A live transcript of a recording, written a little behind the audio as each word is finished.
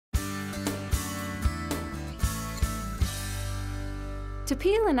To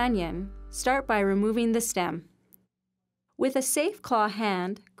peel an onion, start by removing the stem. With a safe claw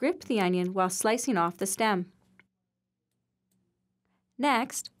hand, grip the onion while slicing off the stem.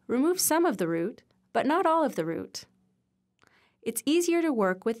 Next, remove some of the root, but not all of the root. It's easier to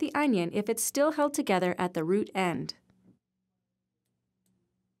work with the onion if it's still held together at the root end.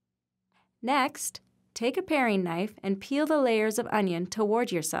 Next, take a paring knife and peel the layers of onion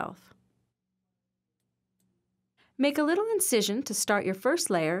toward yourself. Make a little incision to start your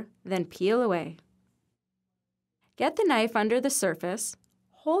first layer, then peel away. Get the knife under the surface,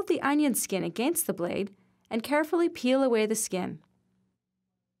 hold the onion skin against the blade, and carefully peel away the skin.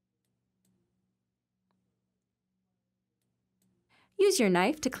 Use your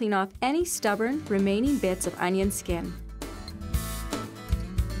knife to clean off any stubborn, remaining bits of onion skin.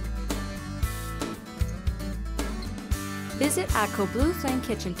 Visit ATCO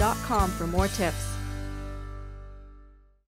BlueFlameKitchen.com for more tips.